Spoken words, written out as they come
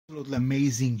Absolutely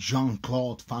amazing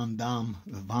Jean-Claude Van Damme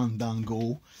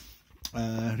go.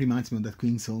 Reminds me of that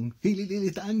Queen song.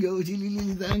 Tango,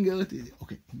 tango.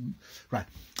 Okay, right.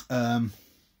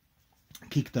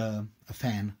 Kicked a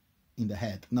fan in the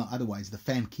head. No, otherwise the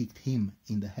fan kicked him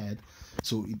in the head,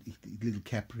 so it little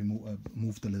cap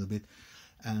moved a little bit,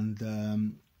 and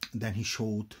then he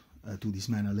showed to this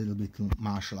man a little bit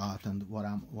martial art. And what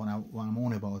I'm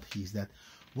on about is that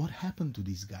what happened to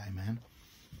this guy, man?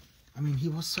 I mean, he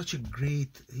was a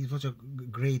great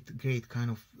kind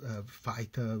of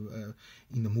fighter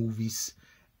in the movies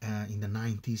in the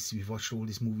 90s. We watched all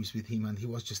these movies with him, and he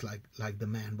was just like the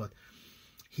man. But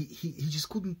he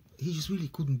just really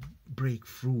couldn't break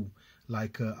through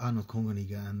like Arnold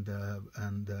Schwarzenegger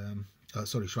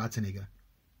Schwarzenegger,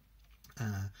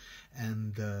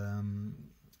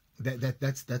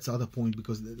 that's the other point,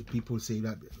 because the people say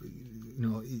that, you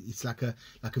know, it's like a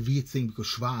weird thing, because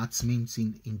Schwarz means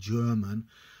in German,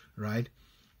 right?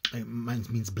 It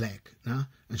means black, no?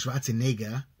 And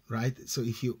Schwarzenegger, right? So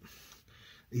if you,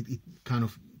 it kind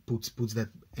of puts that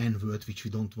N word, which we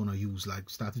don't want to use, like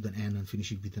start with an N and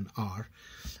finish it with an R,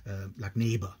 like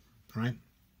neighbor, right?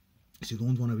 So you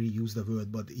don't want to really use the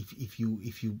word, but if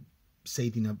you say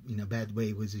it in a bad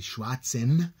way, with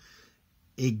Schwarzenegger,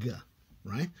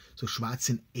 right? So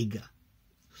Schwarzenegger.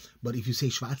 But if you say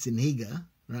Schwarzenegger,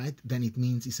 right, then it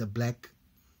means it's a black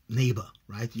neighbor,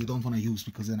 right? You don't want to use,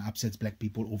 because then upsets black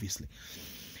people, obviously.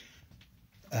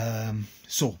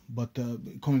 But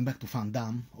coming back to Van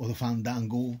Damme, or the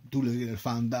Fandango, do little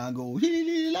Fandango,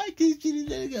 like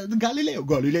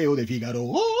Galileo de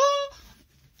Figaro.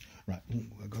 Right,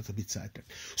 I got a bit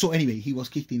sidetracked. So anyway, he was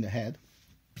kicked in the head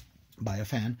by a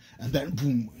fan, and then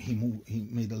boom, he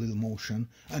made a little motion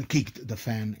and kicked the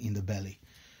fan in the belly.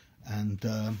 And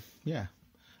yeah,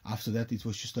 after that it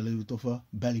was just a little bit of a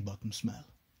belly button smell.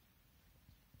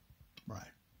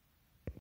 Right.